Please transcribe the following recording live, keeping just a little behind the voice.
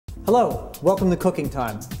Hello, welcome to Cooking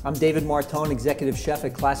Time. I'm David Martone, Executive Chef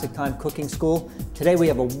at Classic Time Cooking School. Today we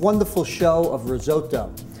have a wonderful show of risotto.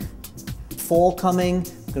 Fall coming,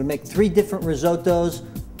 I'm going to make 3 different risottos.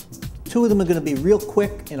 2 of them are going to be real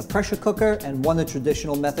quick in a pressure cooker and 1 a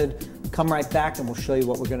traditional method. Come right back and we'll show you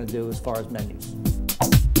what we're going to do as far as menus.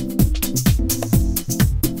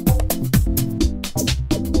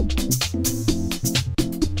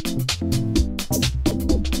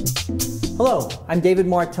 Hello, I'm David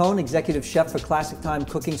Martone, Executive Chef for Classic Time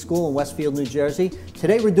Cooking School in Westfield, New Jersey.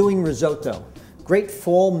 Today we're doing risotto. Great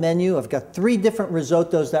fall menu. I've got 3 different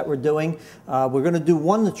risottos that we're doing. We're going to do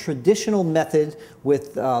 1 the traditional method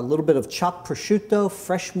with a little bit of chopped prosciutto,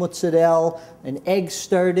 fresh mozzarella, an egg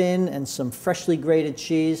stirred in, and some freshly grated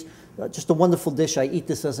cheese. Just a wonderful dish. I eat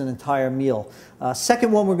this as an entire meal.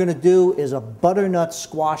 Second one we're going to do is a butternut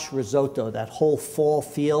squash risotto. That whole fall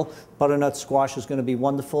feel. Butternut squash is going to be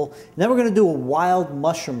wonderful. And then we're going to do a wild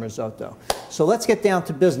mushroom risotto. So let's get down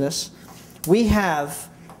to business. We have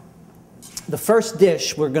the first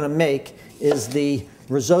dish we're going to make is the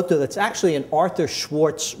risotto that's actually an Arthur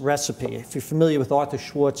Schwartz recipe. If you're familiar with Arthur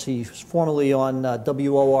Schwartz, he's formerly on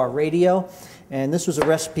WOR radio. And this was a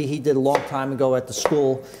recipe he did a long time ago at the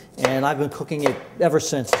school, and I've been cooking it ever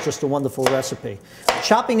since. It's just a wonderful recipe.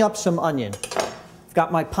 Chopping up some onion. I've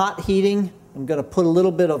got my pot heating. I'm going to put a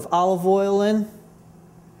little bit of olive oil in.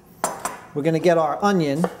 We're going to get our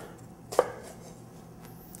onion.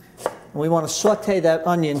 And we want to saute that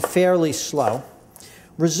onion fairly slow.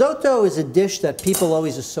 Risotto is a dish that people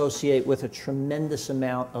always associate with a tremendous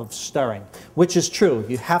amount of stirring, which is true.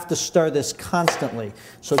 You have to stir this constantly.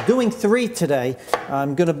 So doing 3 today,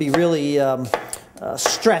 I'm going to be really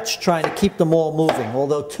stretched trying to keep them all moving,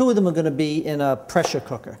 although 2 of them are going to be in a pressure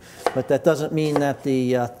cooker. But that doesn't mean that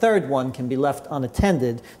the 3rd one can be left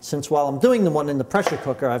unattended, since while I'm doing the one in the pressure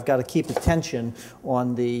cooker, I've got to keep attention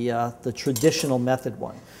on the traditional method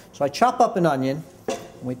one. So I chop up an onion,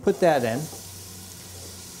 and we put that in.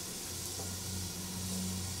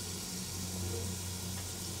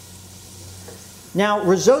 Now,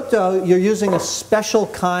 risotto, you're using a special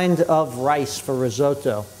kind of rice for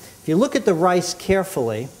risotto. If you look at the rice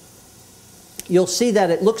carefully, you'll see that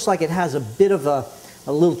it looks like it has a bit of a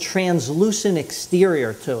little translucent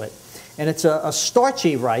exterior to it. And it's a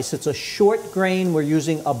starchy rice. It's a short grain. We're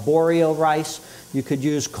using arborio rice. You could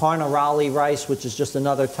use carnaroli rice, which is just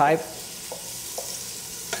another type.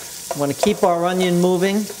 We want to keep our onion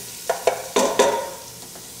moving.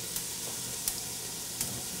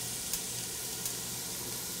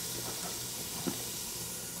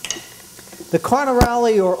 The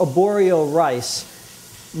carnaroli or arborio rice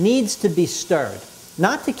needs to be stirred,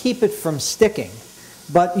 not to keep it from sticking,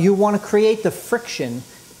 but you want to create the friction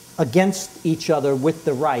against each other with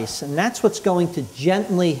the rice, and that's what's going to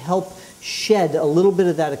gently help shed a little bit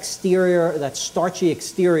of that exterior, that starchy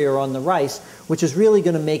exterior on the rice, which is really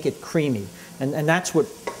going to make it creamy. And that's what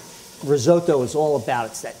risotto is all about.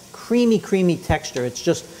 It's that creamy, creamy texture. It's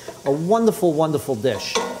just a wonderful, wonderful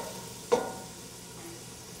dish.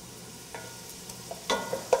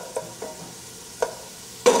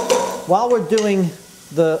 While we're doing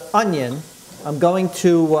the onion, I'm going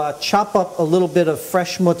to chop up a little bit of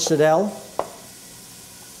fresh mozzarella.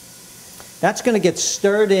 That's going to get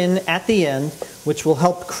stirred in at the end, which will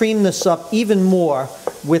help cream this up even more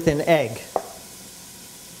with an egg.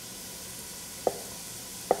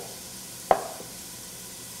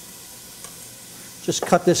 Just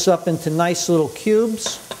cut this up into nice little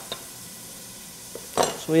cubes.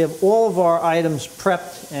 So we have all of our items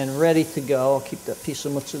prepped and ready to go. I'll keep that piece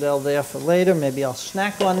of mozzarella there for later. Maybe I'll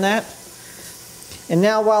snack on that. And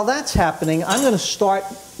now while that's happening, I'm going to start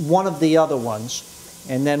one of the other ones,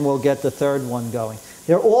 and then we'll get the 3rd one going.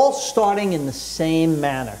 They're all starting in the same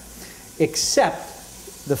manner,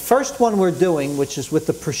 except the first one we're doing, which is with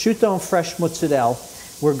the prosciutto and fresh mozzarella,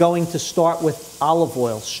 we're going to start with olive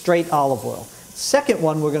oil, straight olive oil. Second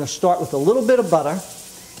one, we're going to start with a little bit of butter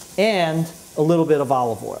and a little bit of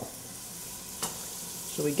olive oil.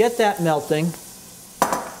 So we get that melting.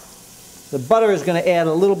 The butter is going to add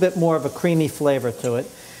a little bit more of a creamy flavor to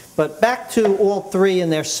it. But back to all 3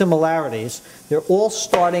 and their similarities, they're all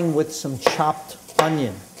starting with some chopped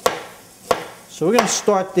onion. So we're going to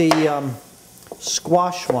start the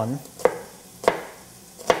squash one.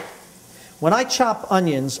 When I chop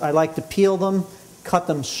onions, I like to peel them, cut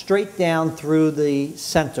them straight down through the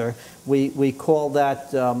center. We call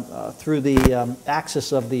that through the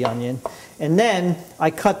axis of the onion. And then I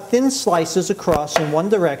cut thin slices across in one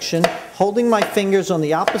direction, holding my fingers on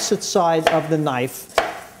the opposite side of the knife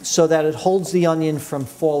so that it holds the onion from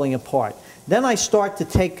falling apart. Then I start to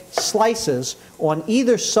take slices on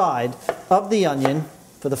either side of the onion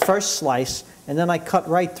for the first slice, and then I cut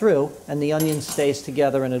right through, and the onion stays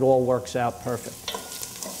together, and it all works out perfect.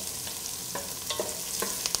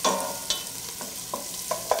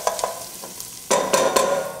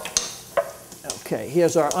 Okay,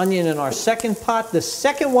 here's our onion in our second pot. The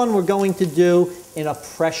second one we're going to do in a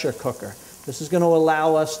pressure cooker. This is going to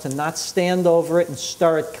allow us to not stand over it and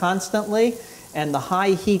stir it constantly, and the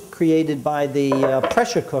high heat created by the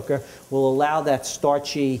pressure cooker will allow that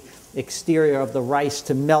starchy exterior of the rice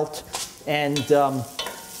to melt and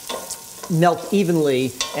melt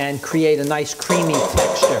evenly and create a nice creamy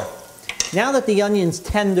texture. Now that the onion's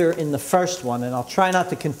tender in the first one, and I'll try not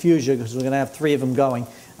to confuse you because we're going to have 3 of them going,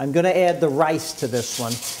 I'm going to add the rice to this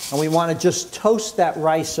one, and we want to just toast that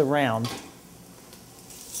rice around.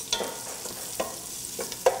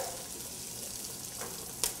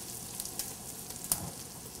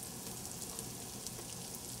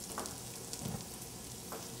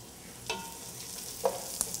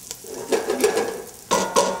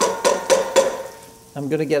 I'm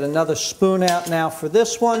going to get another spoon out now for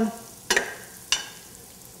this one.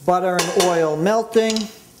 Butter and oil melting.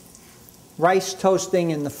 Rice toasting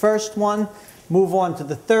in the first one. Move on to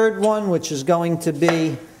the third one, which is going to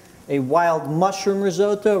be a wild mushroom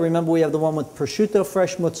risotto. Remember, we have the one with prosciutto,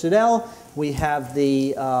 fresh mozzarella. We have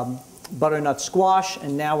the butternut squash,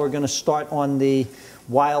 and now we're going to start on the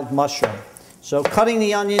wild mushroom. So cutting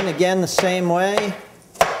the onion, again, the same way.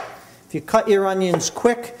 If you cut your onions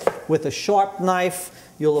quick with a sharp knife,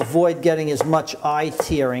 you'll avoid getting as much eye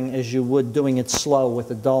tearing as you would doing it slow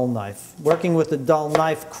with a dull knife. Working with a dull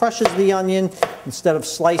knife crushes the onion instead of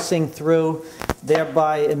slicing through,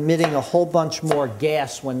 thereby emitting a whole bunch more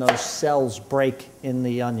gas when those cells break in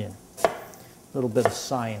the onion. A little bit of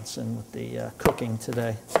science in with the cooking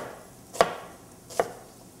today.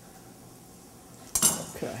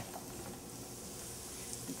 Okay.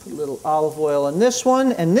 Put a little olive oil in this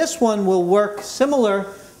one, and this one will work similar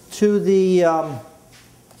to the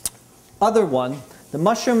other one. The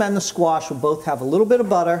mushroom and the squash will both have a little bit of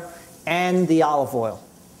butter and the olive oil.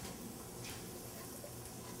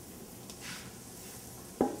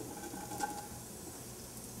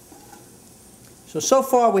 So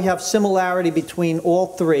far we have similarity between all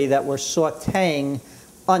 3 that we're sauteing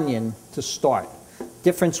onion to start.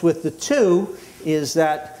 Difference with the 2 is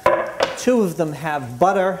that 2 of them have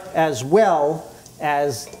butter as well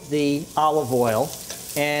as the olive oil,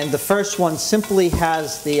 and the first one simply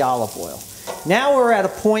has the olive oil. Now we're at a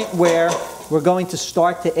point where we're going to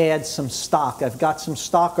start to add some stock. I've got some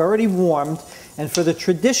stock already warmed, and for the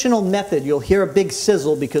traditional method, you'll hear a big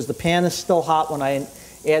sizzle because the pan is still hot when I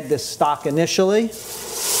add this stock initially.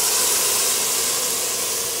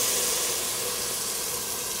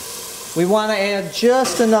 We want to add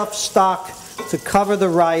just enough stock to cover the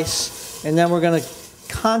rice, and then we're going to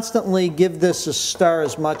constantly give this a stir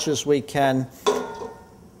as much as we can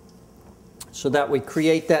so that we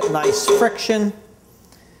create that nice friction.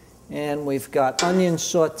 And we've got onion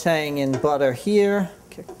sauteing in butter here.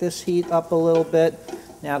 Kick this heat up a little bit.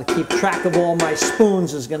 Now to keep track of all my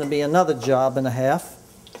spoons is going to be another job and a half.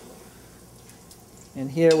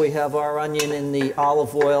 And here we have our onion in the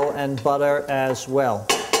olive oil and butter as well.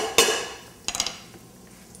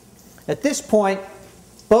 At this point,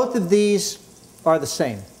 both of these are the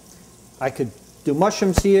same. I could do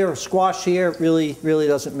mushrooms here or squash here. It really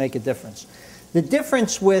doesn't make a difference. The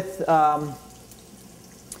difference with the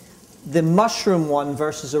mushroom one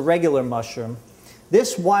versus a regular mushroom,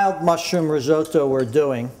 this wild mushroom risotto we're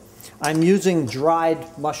doing, I'm using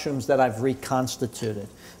dried mushrooms that I've reconstituted.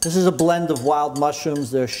 This is a blend of wild mushrooms.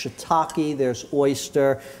 There's shiitake, there's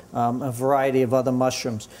oyster, a variety of other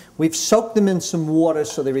mushrooms. We've soaked them in some water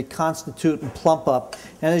so they reconstitute and plump up.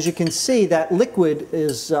 And as you can see, that liquid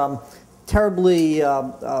is terribly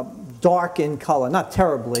dark in color. Not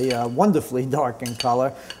terribly, wonderfully dark in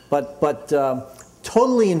color, but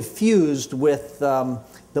totally infused with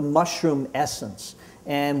the mushroom essence.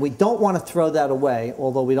 And we don't want to throw that away,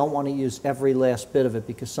 although we don't want to use every last bit of it,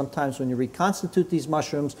 because sometimes when you reconstitute these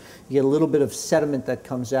mushrooms, you get a little bit of sediment that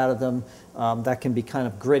comes out of them that can be kind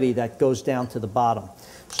of gritty, that goes down to the bottom.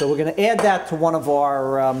 So we're going to add that to one of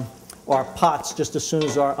our pots just as soon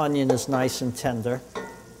as our onion is nice and tender.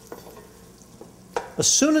 As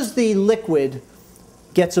soon as the liquid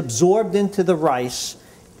gets absorbed into the rice,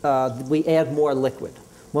 we add more liquid.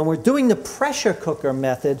 When we're doing the pressure cooker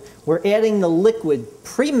method, we're adding the liquid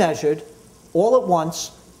pre-measured all at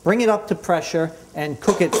once, bring it up to pressure, and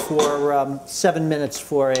cook it for 7 minutes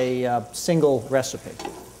for a single recipe.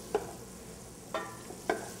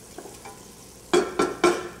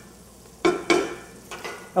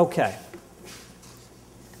 Okay.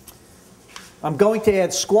 I'm going to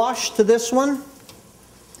add squash to this one.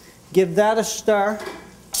 Give that a stir.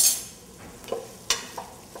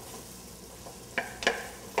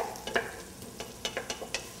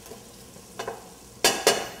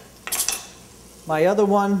 My other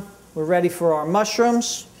one, we're ready for our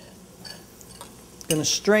mushrooms. I'm going to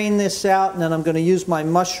strain this out, and then I'm going to use my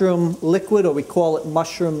mushroom liquid, or we call it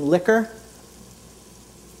mushroom liquor,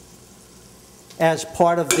 as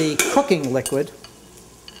part of the cooking liquid.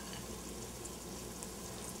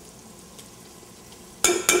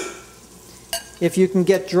 If you can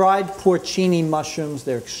get dried porcini mushrooms,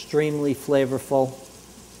 they're extremely flavorful.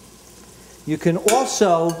 You can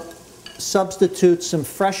also substitute some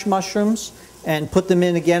fresh mushrooms and put them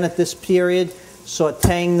in again at this period,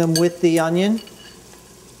 sauteing them with the onion.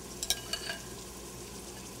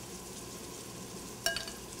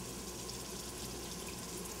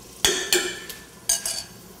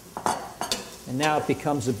 And now it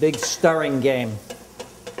becomes a big stirring game.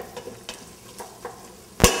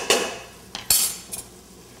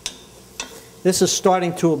 This is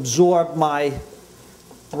starting to absorb my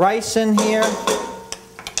rice in here.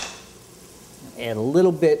 Add a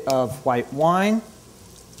little bit of white wine.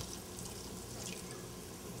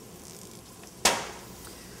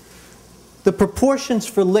 The proportions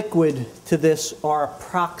for liquid to this are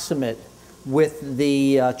approximate with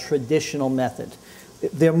the traditional method.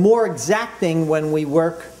 They're more exacting when we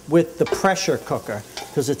work with the pressure cooker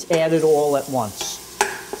because it's added all at once.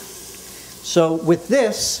 So with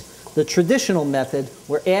this, the traditional method,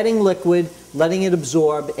 we're adding liquid, letting it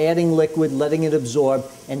absorb, adding liquid, letting it absorb,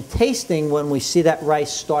 and tasting when we see that rice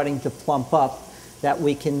starting to plump up, that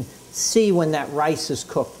we can see when that rice is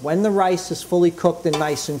cooked. When the rice is fully cooked and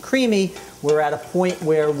nice and creamy, we're at a point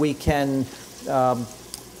where we can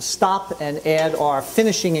stop and add our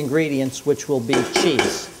finishing ingredients, which will be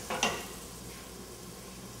cheese.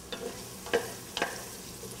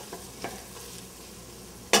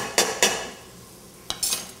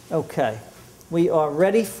 Okay, we are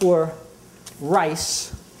ready for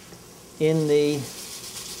rice in the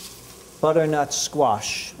butternut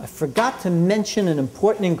squash. I forgot to mention an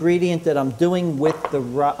important ingredient that I'm doing with the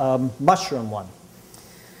mushroom one.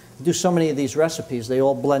 I do so many of these recipes, they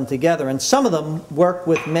all blend together, and some of them work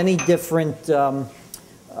with many different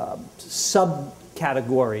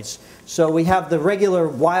subcategories. So we have the regular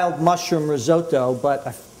wild mushroom risotto, but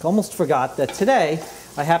I almost forgot that today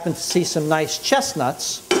I happen to see some nice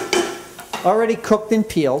chestnuts already cooked and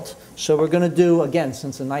peeled. So we're going to do, again,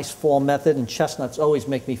 since a nice fall method, and chestnuts always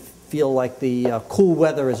make me feel like the cool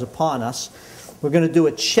weather is upon us, we're going to do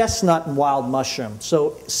a chestnut and wild mushroom.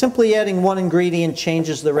 So simply adding one ingredient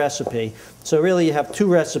changes the recipe. So really you have two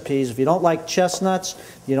recipes. If you don't like chestnuts,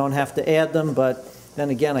 you don't have to add them, but then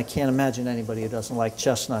again, I can't imagine anybody who doesn't like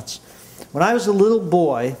chestnuts. When I was a little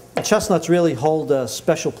boy, chestnuts really hold a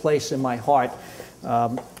special place in my heart.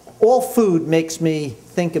 All food makes me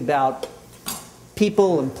think about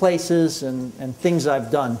people and places and things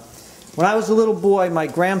I've done. When I was a little boy, my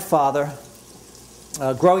grandfather,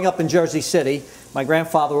 growing up in Jersey City, my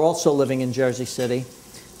grandfather also living in Jersey City,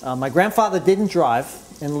 my grandfather didn't drive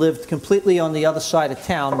and lived completely on the other side of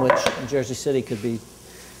town, which in Jersey City could be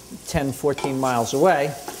 10, 14 miles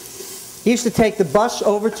away. He used to take the bus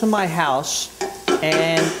over to my house,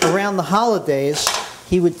 and around the holidays,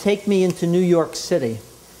 he would take me into New York City.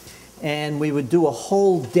 And we would do a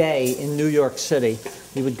whole day in New York City.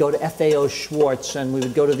 We would go to FAO Schwartz, and we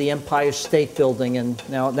would go to the Empire State Building, and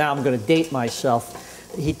now I'm going to date myself.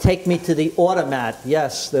 He'd take me to the Automat.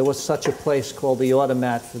 Yes, there was such a place called the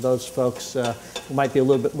Automat for those folks who might be a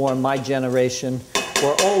little bit more in my generation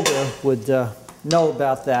or older would know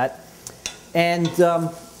about that. And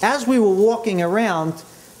as we were walking around,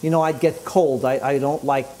 you know, I'd get cold. I don't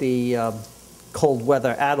like the cold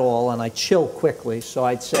weather at all, and I chill quickly. So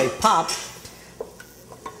I'd say, Pop,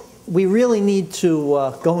 we really need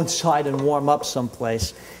to go inside and warm up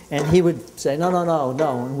someplace. And he would say, no, no, no,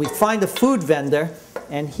 no. And we'd find a food vendor,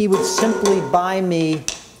 and he would simply buy me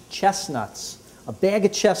chestnuts, a bag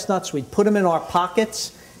of chestnuts. We'd put them in our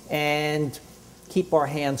pockets and keep our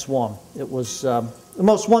hands warm. It was the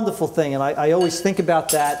most wonderful thing, and I always think about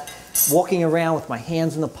that, walking around with my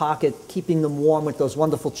hands in the pocket, keeping them warm with those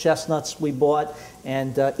wonderful chestnuts we bought,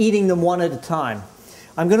 and eating them one at a time.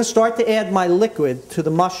 I'm going to start to add my liquid to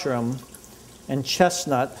the mushroom and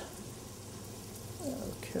chestnut.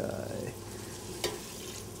 Okay.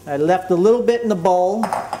 I left a little bit in the bowl.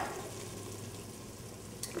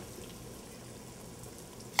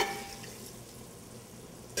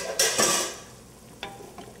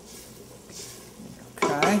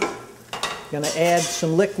 Okay. Going to add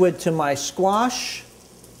some liquid to my squash.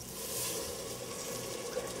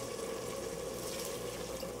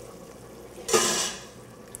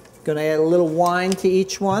 Going to add a little wine to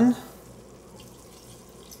each one.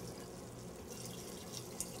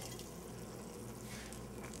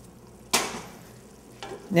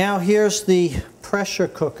 Now here's the pressure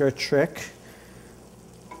cooker trick.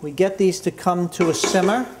 We get these to come to a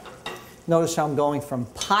simmer. Notice how I'm going from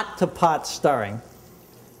pot to pot stirring.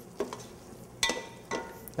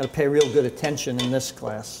 Got to pay real good attention in this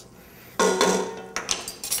class.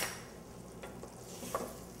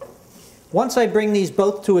 Once I bring these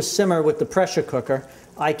both to a simmer with the pressure cooker,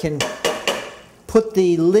 I can put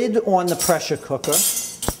the lid on the pressure cooker,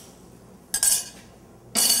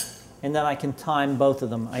 and then I can time both of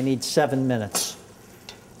them. I need 7 minutes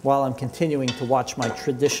while I'm continuing to watch my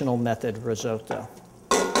traditional method risotto.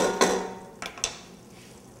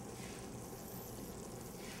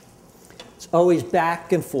 It's always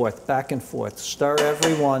back and forth, back and forth. Stir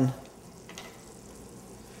every one.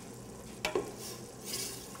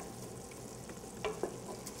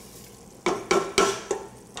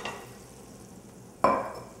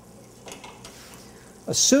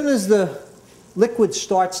 As soon as the liquid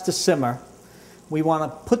starts to simmer, we want to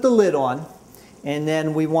put the lid on, and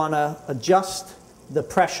then we want to adjust the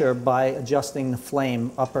pressure by adjusting the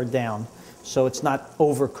flame up or down so it's not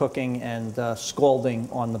overcooking and scalding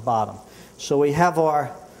on the bottom. So we have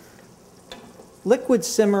our liquid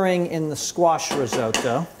simmering in the squash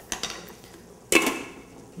risotto.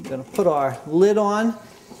 I'm going to put our lid on,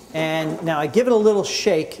 and now I give it a little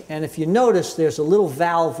shake, and if you notice there's a little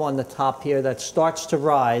valve on the top here that starts to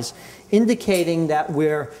rise, indicating that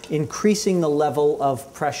we're increasing the level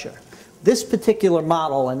of pressure. This particular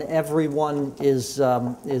model, and every one is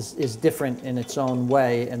different in its own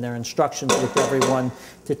way, and there are instructions with everyone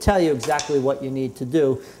to tell you exactly what you need to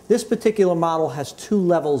do. This particular model has 2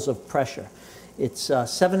 levels of pressure. It's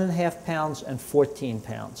 7.5 pounds and 14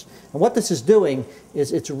 pounds. And what this is doing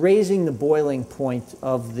is it's raising the boiling point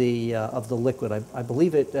of the liquid. I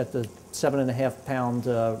believe it at the 7.5 pound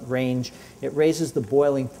range. It raises the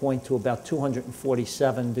boiling point to about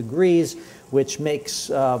 247 degrees, which makes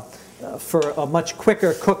for a much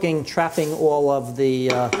quicker cooking, trapping all of the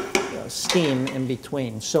steam in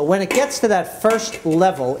between. So when it gets to that first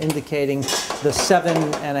level, indicating the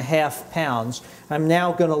 7.5 pounds, I'm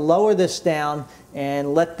now going to lower this down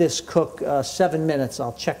and let this cook 7 minutes.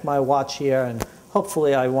 I'll check my watch here, and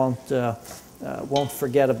hopefully I won't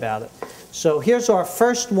forget about it. So here's our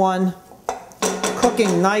first one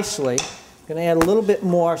cooking nicely. I'm going to add a little bit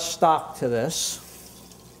more stock to this.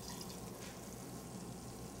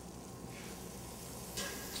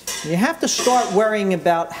 You have to start worrying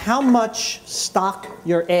about how much stock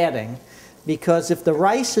you're adding, because if the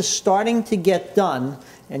rice is starting to get done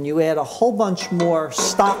and you add a whole bunch more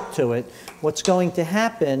stock to it, what's going to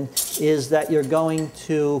happen is that you're going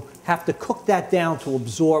to have to cook that down to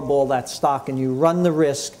absorb all that stock, and you run the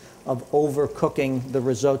risk of overcooking the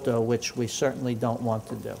risotto, which we certainly don't want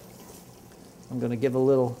to do. I'm going to give a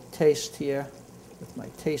little taste here with my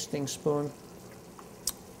tasting spoon.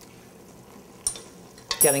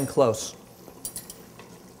 Getting close.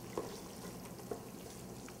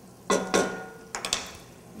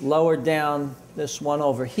 Lower down this one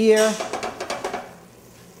over here.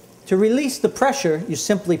 To release the pressure, you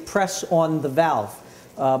simply press on the valve.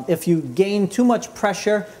 If you gain too much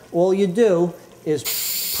pressure, all you do is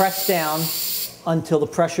press down until the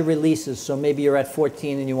pressure releases. So maybe you're at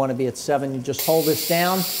 14 and you want to be at 7. You just hold this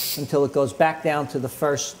down until it goes back down to the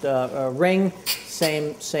first ring.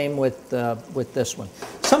 Same with this one.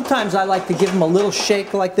 Sometimes I like to give them a little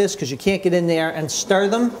shake like this because you can't get in there and stir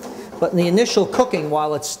them. But in the initial cooking,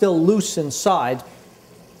 while it's still loose inside,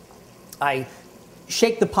 I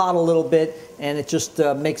shake the pot a little bit, and it just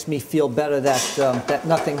makes me feel better that, that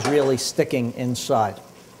nothing's really sticking inside.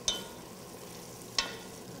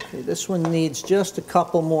 Okay, this one needs just a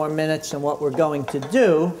couple more minutes, and what we're going to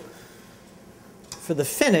do for the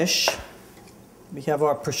finish, we have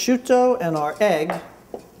our prosciutto and our egg.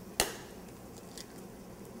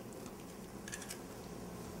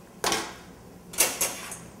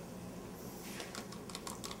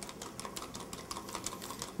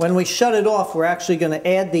 When we shut it off, we're actually going to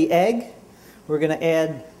add the egg. We're going to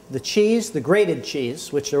add the cheese, the grated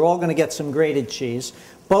cheese, which they're all going to get some grated cheese.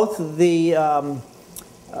 Both the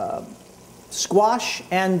squash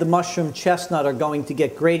and the mushroom chestnut are going to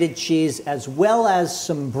get grated cheese, as well as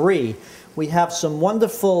some brie. We have some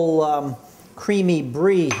wonderful creamy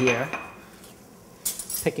brie here.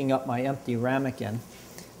 Picking up my empty ramekin.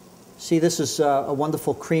 See, this is a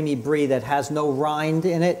wonderful creamy brie that has no rind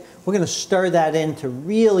in it. We're going to stir that in to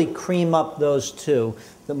really cream up those two,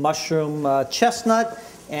 the mushroom chestnut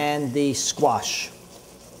and the squash.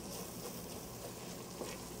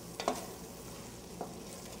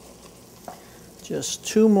 Just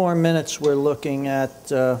 2 more minutes we're looking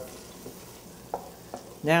at.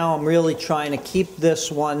 Now I'm really trying to keep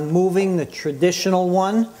this one moving, the traditional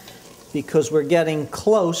one, because we're getting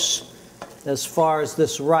close as far as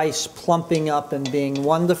this rice plumping up and being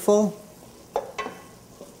wonderful.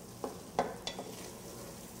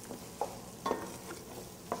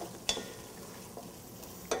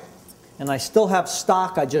 And I still have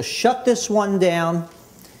stock. I just shut this one down.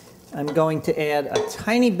 I'm going to add a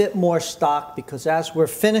tiny bit more stock because as we're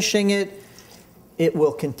finishing it, it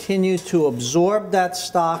will continue to absorb that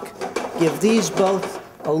stock. Give these both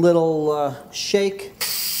a little shake.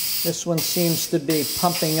 This one seems to be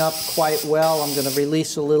pumping up quite well. I'm going to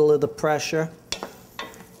release a little of the pressure.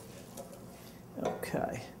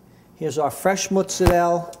 Okay, here's our fresh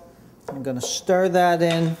mozzarella. I'm going to stir that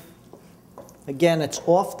in. Again, it's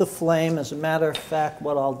off the flame. As a matter of fact,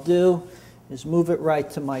 what I'll do is move it right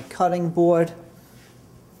to my cutting board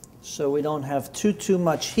so we don't have too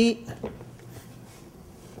much heat.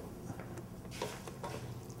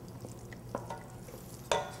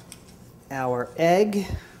 Our egg.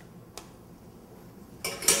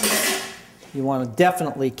 You want to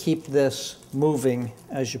definitely keep this moving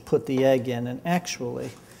as you put the egg in. And actually,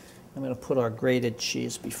 I'm going to put our grated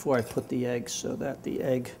cheese before I put the egg so that the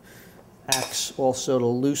egg acts also to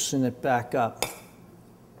loosen it back up.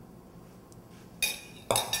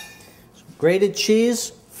 So grated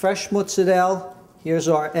cheese, fresh mozzarella, here's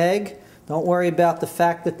our egg. Don't worry about the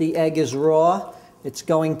fact that the egg is raw. It's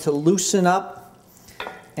going to loosen up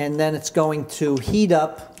and then it's going to heat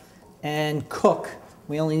up and cook.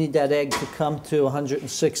 We only need that egg to come to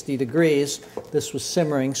 160 degrees. This was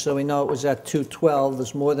simmering, so we know it was at 212.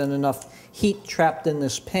 There's more than enough heat trapped in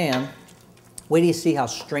this pan. Wait till you see how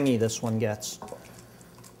stringy this one gets.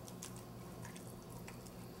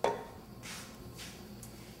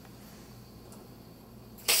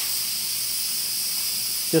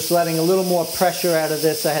 Just letting a little more pressure out of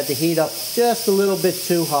this. I had to heat up just a little bit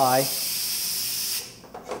too high.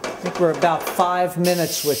 I think we're about 5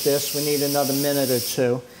 minutes with this. We need another minute or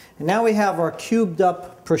 2. And now we have our cubed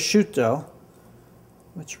up prosciutto,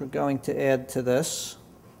 which we're going to add to this.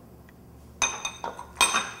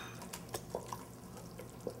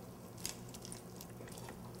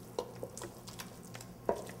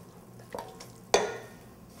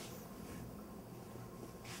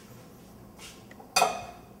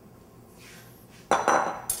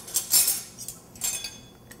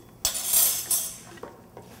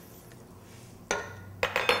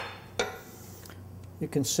 You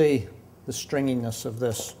can see the stringiness of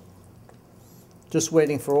this. Just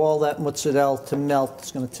waiting for all that mozzarella to melt.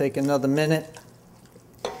 It's going to take another minute.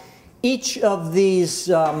 Each of these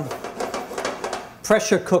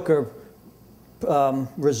pressure cooker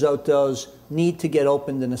risottos need to get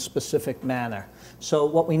opened in a specific manner. So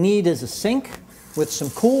what we need is a sink with some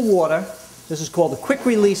cool water. This is called the quick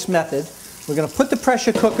release method. We're going to put the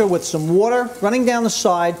pressure cooker with some water running down the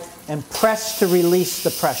side and press to release the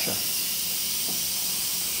pressure.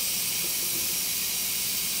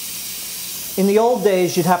 In the old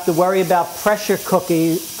days, you'd have to worry about pressure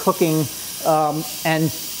cooking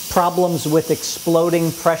and problems with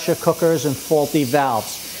exploding pressure cookers and faulty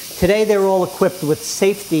valves. Today, they're all equipped with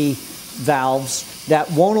safety valves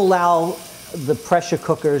that won't allow the pressure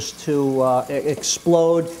cookers to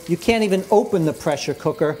explode. You can't even open the pressure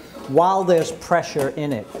cooker while there's pressure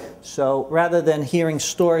in it. So rather than hearing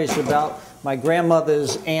stories about my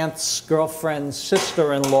grandmother's aunt's girlfriend's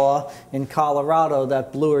sister-in-law in Colorado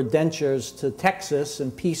that blew her dentures to Texas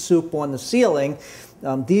and pea soup on the ceiling,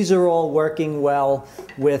 these are all working well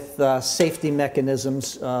with safety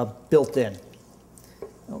mechanisms built in.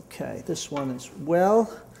 Okay, this one as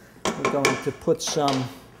well. We're going to put some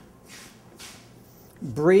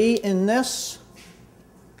brie in this.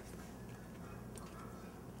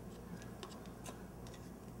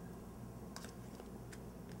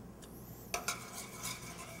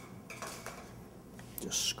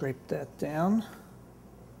 Just scrape that down.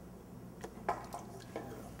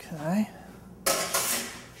 Okay.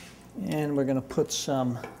 And we're going to put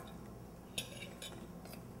some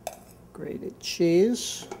grated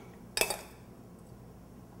cheese.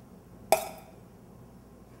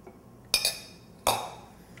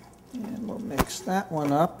 And we'll mix that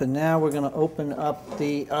one up. And now we're going to open up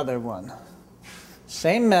the other one.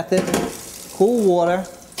 Same method. Cool water.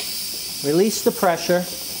 Release the pressure.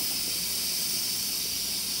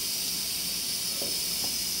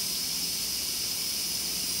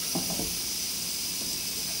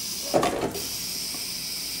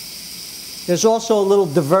 There's also a little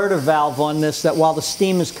diverter valve on this that while the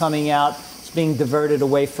steam is coming out, it's being diverted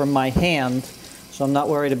away from my hand. So I'm not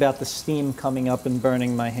worried about the steam coming up and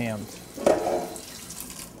burning my hand.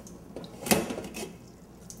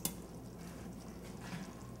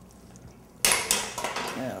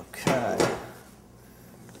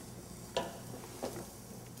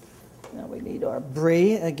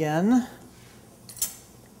 brie again.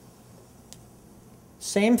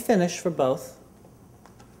 Same finish for both.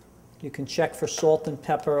 You can check for salt and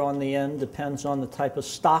pepper on the end, depends on the type of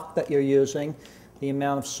stock that you're using, the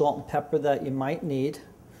amount of salt and pepper that you might need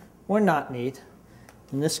or not need.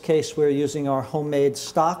 In this case, we're using our homemade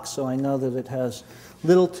stock, so I know that it has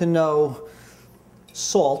little to no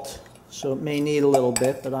salt, so it may need a little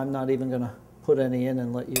bit, but I'm not even going to put any in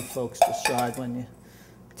and let you folks decide when you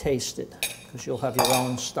taste it, because you'll have your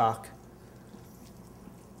own stock.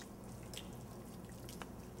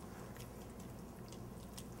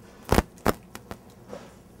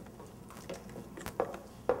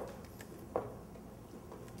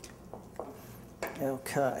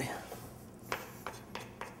 Okay.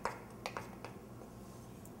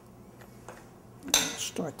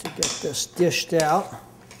 Start to get this dished out.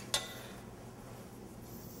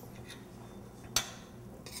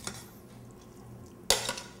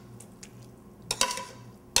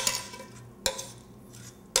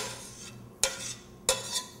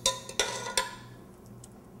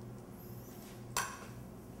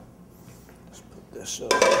 Let's put this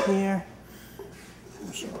over here.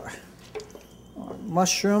 Here's our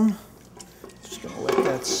mushroom. Just going to let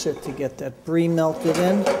that sit to get that brie melted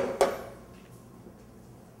in.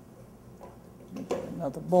 Get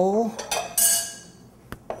another bowl.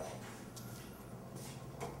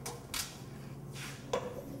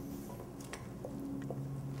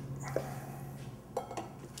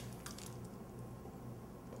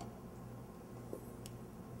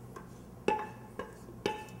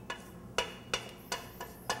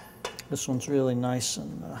 This one's really nice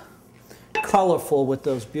and colorful with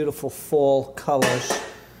those beautiful fall colors.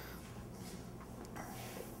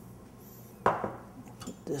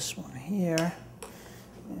 Put this one here,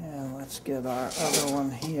 and let's get our other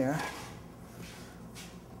one here.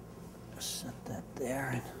 Set that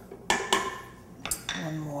there, and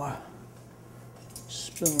one more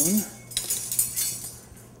spoon.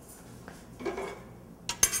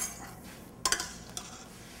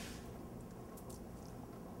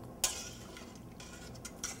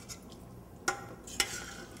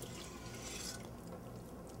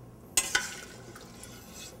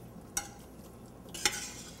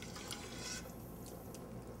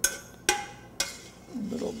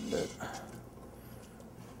 Little bit.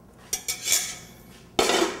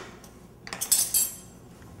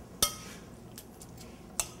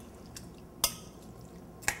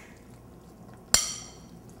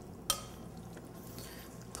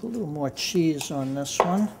 Put a little more cheese on this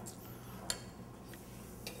one.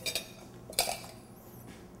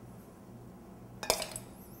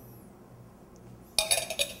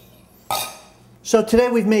 So today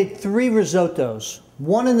we've made 3 risottos.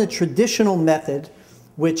 One in the traditional method,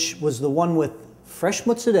 which was the one with fresh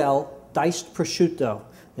mozzarella, diced prosciutto.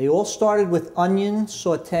 They all started with onion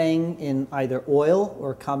sauteing in either oil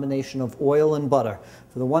or a combination of oil and butter.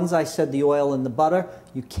 For the ones I said the oil and the butter,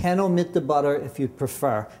 you can omit the butter if you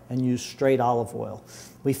prefer and use straight olive oil.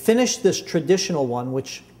 We finished this traditional one,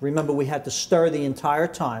 which remember we had to stir the entire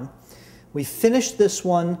time. We finished this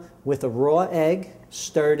one with a raw egg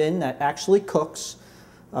stirred in that actually cooks,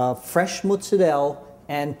 fresh mozzarella,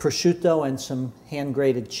 and prosciutto and some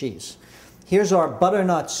hand-grated cheese. Here's our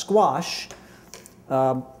butternut squash,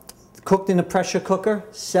 cooked in a pressure cooker,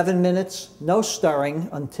 7 minutes, no stirring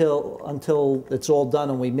until it's all done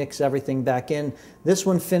and we mix everything back in. This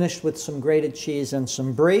one finished with some grated cheese and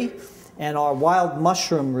some brie, and our wild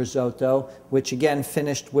mushroom risotto, which again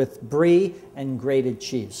finished with brie and grated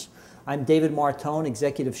cheese. I'm David Martone,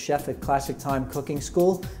 Executive Chef at Classic Time Cooking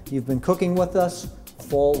School. You've been cooking with us,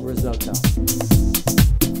 Fall Risotto.